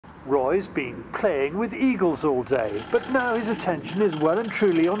Roy's been playing with eagles all day, but now his attention is well and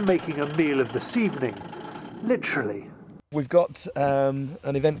truly on making a meal of this evening. Literally. We've got an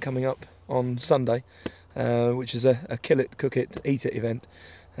event coming up on Sunday, which is a kill it, cook it, eat it event,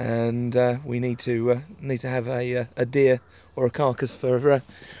 and we need to have a deer or a carcass for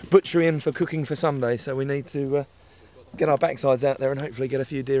butchery and for cooking for Sunday. So we need to get our backsides out there and hopefully get a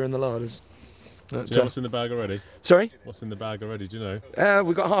few deer in the larders. Do you know what's in the bag already? Sorry? What's in the bag already, do you know?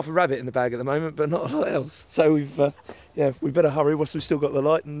 We've got half a rabbit in the bag at the moment, but not a lot else. So we better hurry whilst we've still got the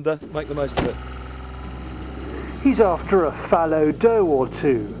light and make the most of it. He's after a fallow doe or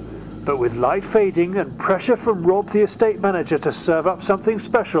two, but with light fading and pressure from Rob, the estate manager, to serve up something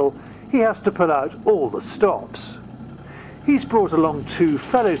special, he has to pull out all the stops. He's brought along 2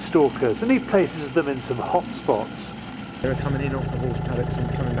 fellow stalkers and he places them in some hot spots. They're coming in off the horse paddocks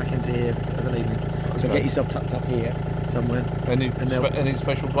and coming back into here of an evening. So get yourself tucked up here somewhere. Any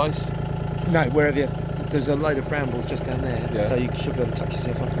special place? No, wherever there's a load of brambles just down there, yeah. So you should be able to tuck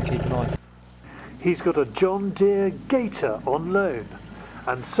yourself up and keep an eye. He's got a John Deere Gator on loan,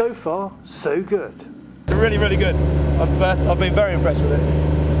 and so far, so good. It's really, really good. I've been very impressed with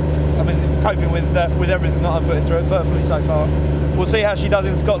it. I've been coping with everything that I'm putting through it perfectly so far. We'll see how she does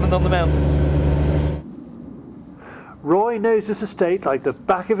in Scotland on the mountains. Roy knows this estate like the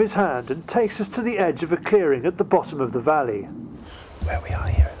back of his hand and takes us to the edge of a clearing at the bottom of the valley. Where we are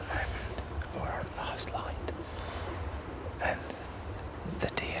here at the moment, we're on last light, and the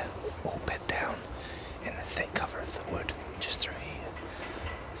deer all bed down in the thick cover of the wood just through here.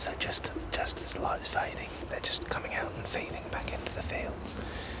 So just as the light's fading, they're just coming out and feeding back into the fields.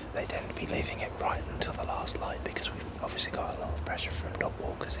 They tend to be leaving it bright until the last light because we've obviously got a lot of pressure from dog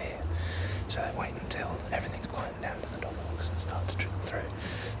walkers here. So they wait until everything's quieted down to the dog walkers and start to trickle through.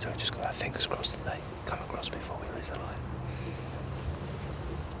 So we've just got our fingers crossed that they come across before we lose the light.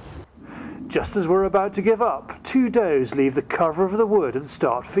 Just as we're about to give up, 2 does leave the cover of the wood and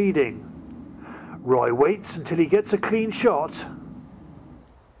start feeding. Roy waits until he gets a clean shot.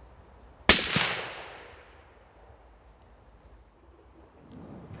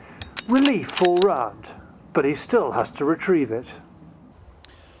 Relief all round, but he still has to retrieve it.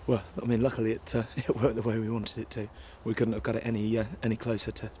 Well, I mean, luckily it worked the way we wanted it to. We couldn't have got it any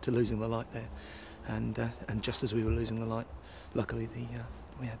closer to losing the light there, and just as we were losing the light, luckily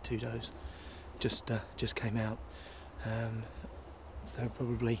we had 2 does just came out. They were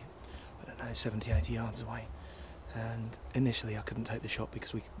probably, I don't know, 70, 80 yards away, and initially I couldn't take the shot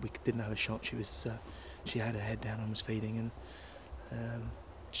because we didn't have a shot. She had her head down and was feeding, and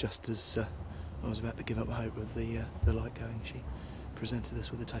just as I was about to give up hope with the light going, she presented us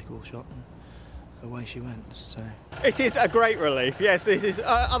with a takeable shot and away she went. So it is a great relief. Yes, this is.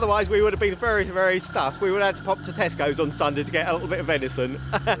 Otherwise, we would have been very, very stuffed. We would have had to pop to Tesco's on Sunday to get a little bit of venison.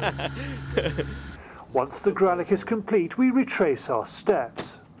 Once the granite is complete, we retrace our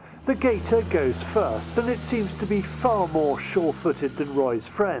steps. The gator goes first, and it seems to be far more sure-footed than Roy's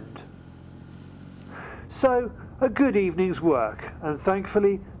friend. So, a good evening's work, and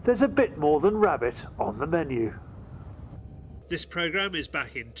thankfully, there's a bit more than rabbit on the menu. This programme is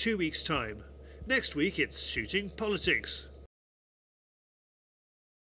back in 2 weeks' time. Next week it's shooting politics.